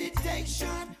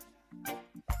meditation.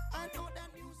 I know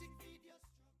that music videos.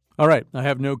 All right, I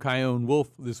have no Kyone Wolf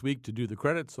this week to do the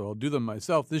credits, so I'll do them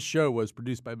myself. This show was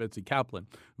produced by Betsy Kaplan,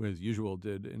 who, as usual,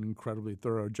 did an incredibly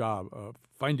thorough job of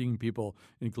finding people,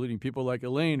 including people like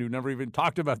Elaine, who never even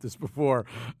talked about this before.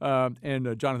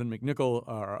 And Jonathan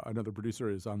McNichol, another producer,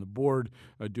 is on the board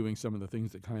doing some of the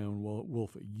things that Kyone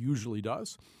Wolf usually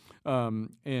does.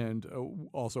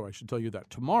 Also, I should tell you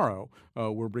that tomorrow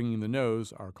we're bringing the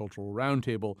Nose, our cultural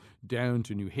roundtable, down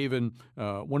to New Haven.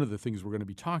 One of the things we're going to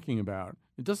be talking about,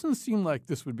 it doesn't seem like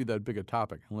this would be that big a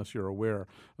topic unless you're aware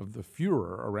of the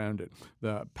furor around it.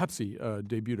 The Pepsi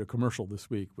debuted a commercial this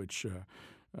week, which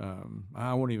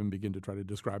I won't even begin to try to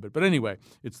describe it. But anyway,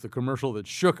 it's the commercial that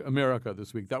shook America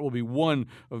this week. That will be one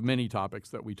of many topics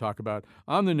that we talk about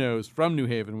on the Nose from New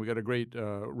Haven. We got a great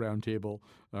roundtable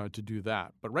to do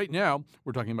that. But right now,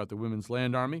 we're talking about the Women's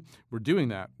Land Army. We're doing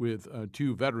that with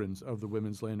two veterans of the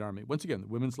Women's Land Army. Once again, the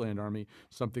Women's Land Army,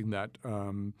 something that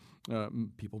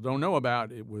people don't know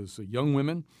about. It was young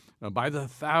women by the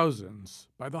thousands,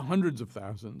 by the hundreds of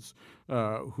thousands,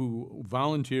 who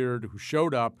volunteered, who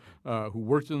showed up, who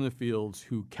worked in the fields,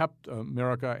 who kept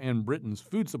America and Britain's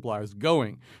food supplies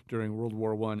going during World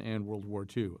War I and World War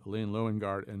II. Elaine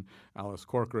Loengard and Alice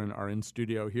Corcoran are in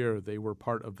studio here. They were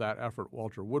part of that effort.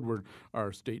 Walter Woodward,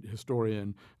 our state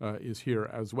historian, is here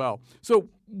as well. So,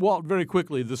 Walt, very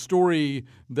quickly, the story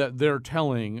that they're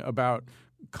telling about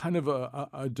kind of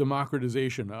a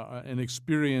democratization, an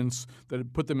experience that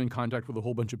had put them in contact with a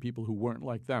whole bunch of people who weren't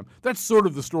like them. That's sort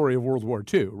of the story of World War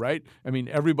II, right? I mean,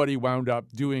 everybody wound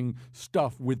up doing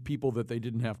stuff with people that they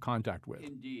didn't have contact with.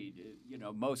 Indeed. You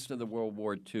know, most of the World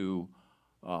War II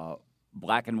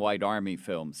black and white army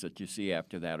films that you see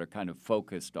after that are kind of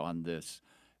focused on this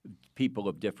people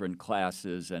of different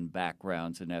classes and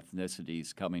backgrounds and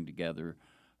ethnicities coming together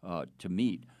to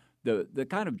meet. The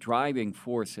kind of driving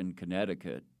force in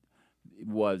Connecticut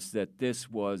was that this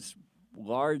was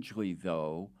largely,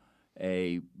 though,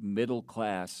 a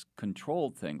middle-class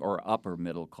controlled thing, or upper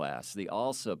middle class. The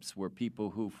Alsops were people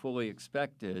who fully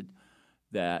expected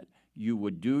that you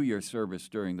would do your service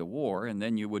during the war, and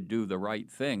then you would do the right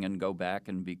thing and go back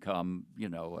and become, you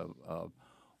know, a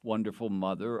wonderful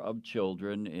mother of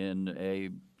children in a,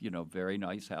 you know, very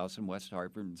nice house in West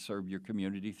Hartford and serve your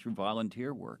community through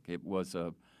volunteer work. It was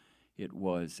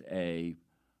an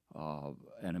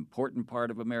important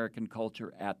part of American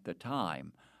culture at the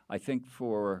time. I think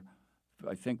for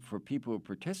people who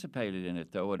participated in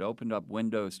it, though, it opened up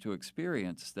windows to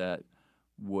experience that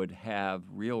would have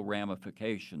real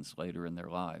ramifications later in their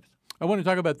lives. I want to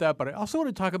talk about that, but I also want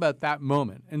to talk about that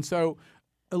moment. And so,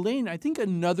 Elaine, I think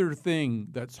another thing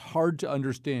that's hard to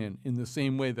understand in the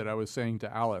same way that I was saying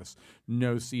to Alice,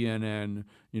 no CNN,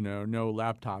 you know, no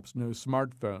laptops, no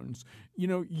smartphones. You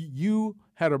know, you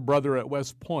had a brother at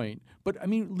West Point, but I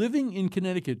mean, living in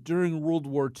Connecticut during World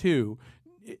War II,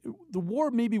 the war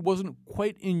maybe wasn't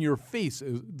quite in your face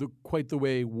quite the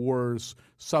way wars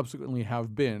subsequently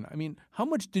have been. I mean, how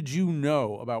much did you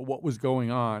know about what was going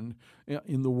on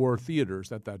in the war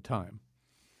theaters at that time?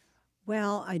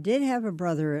 Well, I did have a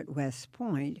brother at West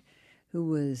Point who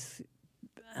was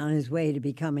on his way to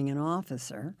becoming an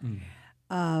officer.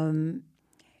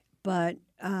 But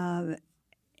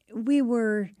we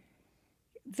were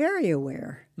very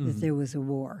aware that there was a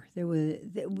war.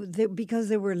 Because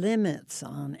there were limits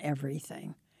on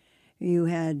everything. You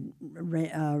had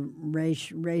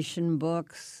ration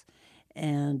books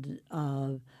and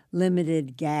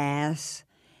limited gas,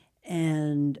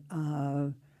 and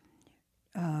World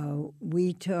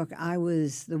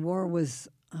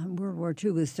War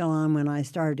II was still on when I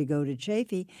started to go to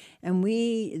Chaffey, and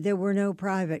there were no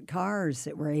private cars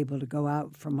that were able to go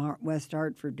out from West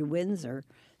Hartford to Windsor,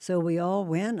 so we all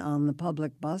went on the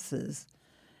public buses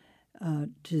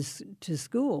to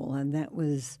school, and that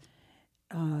was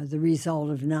the result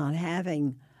of not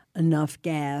having enough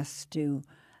gas to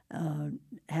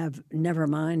have, never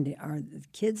mind our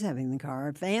kids having the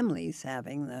car, families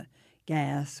having the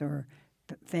gas, or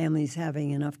families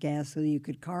having enough gas so you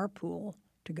could carpool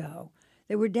to go.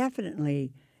 They were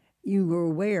definitely, you were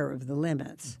aware of the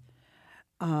limits.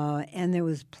 And there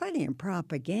was plenty of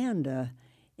propaganda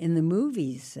in the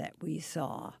movies that we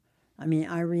saw. I mean,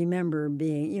 I remember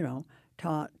being,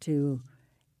 taught to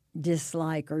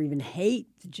dislike or even hate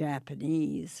the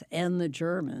Japanese and the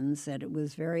Germans, that it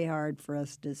was very hard for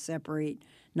us to separate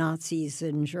Nazis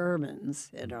and Germans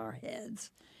in our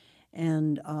heads.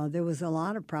 And there was a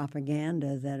lot of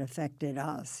propaganda that affected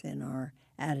us in our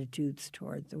attitudes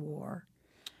toward the war.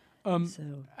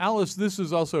 Alice, this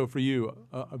is also for you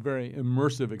a very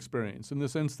immersive experience in the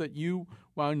sense that you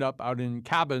wound up out in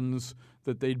cabins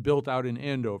that they'd built out in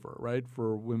Andover, right,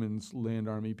 for Women's Land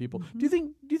Army people. Do you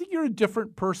think you're a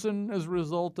different person as a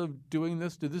result of doing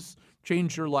this? Did this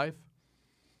change your life?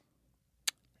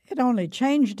 It only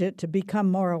changed it to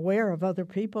become more aware of other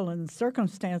people and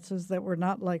circumstances that were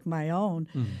not like my own,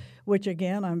 which,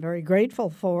 again, I'm very grateful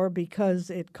for, because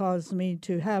it caused me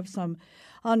to have some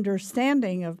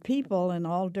understanding of people in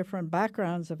all different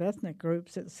backgrounds of ethnic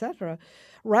groups, etc.,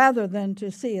 rather than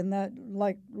to see, and that,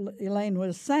 like Elaine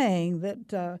was saying,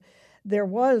 that there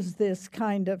was this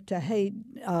kind of to hate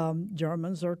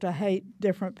Germans or to hate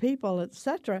different people,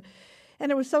 etc.,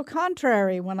 and it was so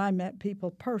contrary when I met people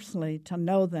personally to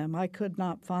know them. I could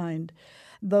not find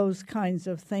those kinds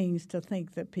of things to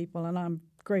think that people, and I'm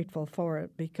grateful for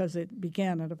it because it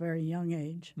began at a very young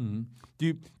age.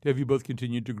 Have you both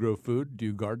continued to grow food? Do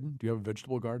you garden? Do you have a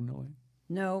vegetable garden, Elaine?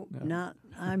 No, not.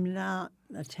 I'm not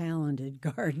a talented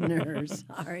gardener.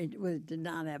 Sorry, did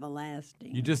not have a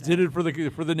lasting. You just did it for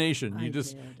the nation. You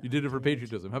did it for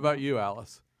patriotism. How about you,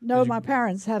 Alice? No, my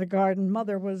parents had a garden.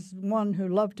 Mother was one who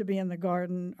loved to be in the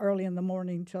garden early in the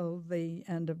morning till the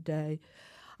end of day.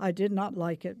 I did not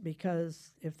like it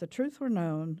because, if the truth were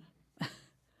known,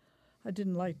 I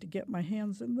didn't like to get my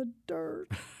hands in the dirt.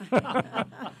 I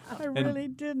really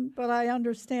didn't, but I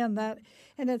understand that,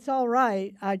 and it's all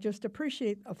right. I just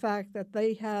appreciate the fact that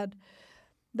they had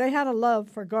a love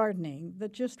for gardening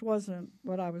that just wasn't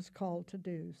what I was called to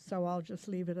do. So I'll just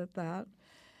leave it at that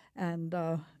and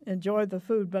enjoy the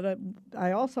food. But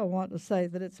I also want to say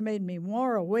that it's made me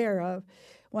more aware of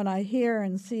when I hear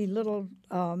and see little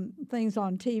things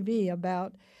on TV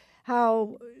about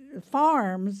how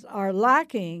farms are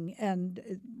lacking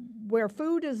and where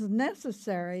food is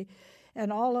necessary,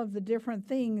 and all of the different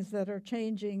things that are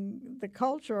changing the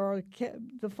culture or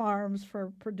the farms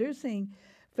for producing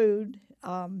food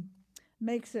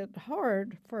makes it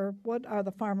hard for what are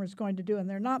the farmers going to do. And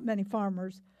there are not many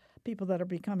people that are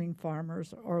becoming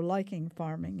farmers or liking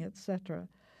farming, etc.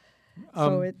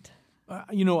 We're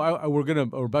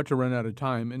about to run out of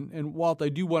time, and Walt, I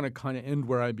do want to kind of end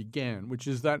where I began, which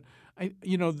is that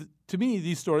to me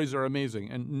these stories are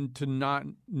amazing, and to not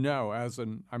know,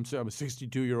 I'm a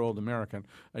 62-year-old American,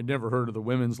 I'd never heard of the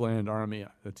Women's Land Army.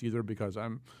 That's either because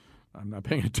I'm not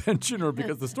paying attention or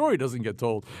because the story doesn't get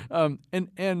told.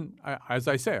 As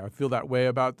I say, I feel that way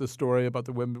about the story about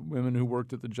the women who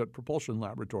worked at the Jet Propulsion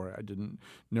Laboratory. I didn't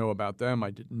know about them.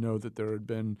 I didn't know that there had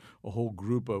been a whole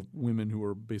group of women who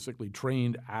were basically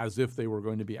trained as if they were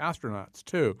going to be astronauts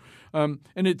too. And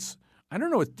I don't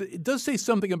know, it does say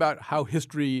something about how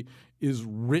history is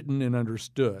written and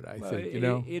understood, I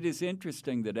think. It is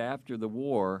interesting that after the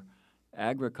war,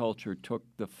 agriculture took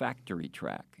the factory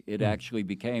track. It actually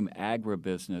became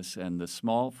agribusiness, and the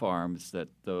small farms that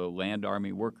the Land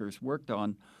Army workers worked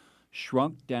on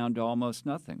shrunk down to almost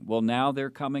nothing. Well, now they're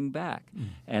coming back,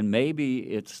 and maybe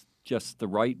it's just the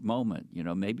right moment.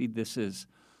 Maybe this is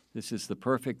the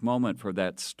perfect moment for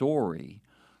that story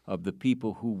of the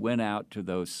people who went out to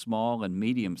those small and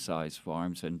medium-sized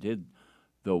farms and did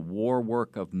the war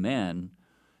work of men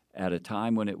at a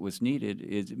time when it was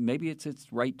needed. Maybe it's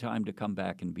its right time to come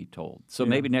back and be told. So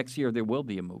maybe next year there will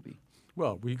be a movie.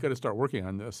 Well, we got to start working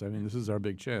on this. I mean, this is our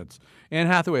big chance. Anne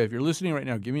Hathaway, if you're listening right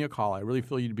now, give me a call. I really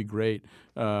feel you'd be great.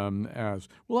 As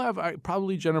we'll have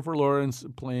probably Jennifer Lawrence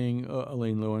playing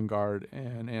Elaine Loengard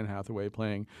and Anne Hathaway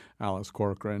playing Alice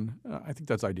Corcoran. I think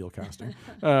that's ideal casting.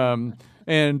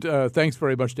 And thanks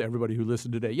very much to everybody who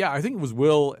listened today. Yeah, I think it was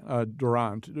Will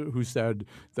Durant who said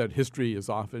that history is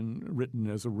often written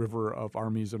as a river of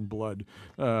armies and blood,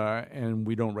 and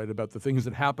we don't write about the things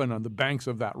that happen on the banks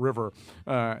of that river.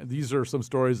 These are some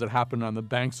stories that happen on the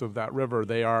banks of that river.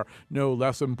 They are no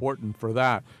less important for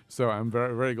that. So I'm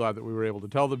very, very glad that we were able to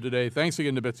tell them today. Thanks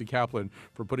again to Betsy Kaplan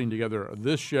for putting together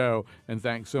this show, and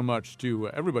thanks so much to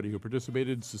everybody who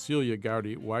participated. Cecilia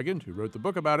Gowdy-Wygant, who wrote the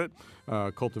book about it,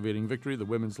 Cultivating Victory, the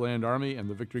Women's Land Army, and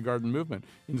the Victory Garden Movement.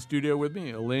 In studio with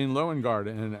me, Elaine Loengard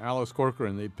and Alice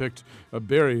Corcoran. They picked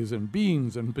berries and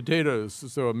beans and potatoes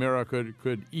so America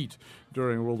could eat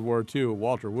during World War II.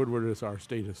 Walter Woodward is our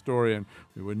state historian.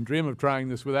 We wouldn't dream of trying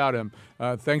this without him.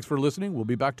 Thanks for listening. We'll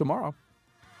be back tomorrow.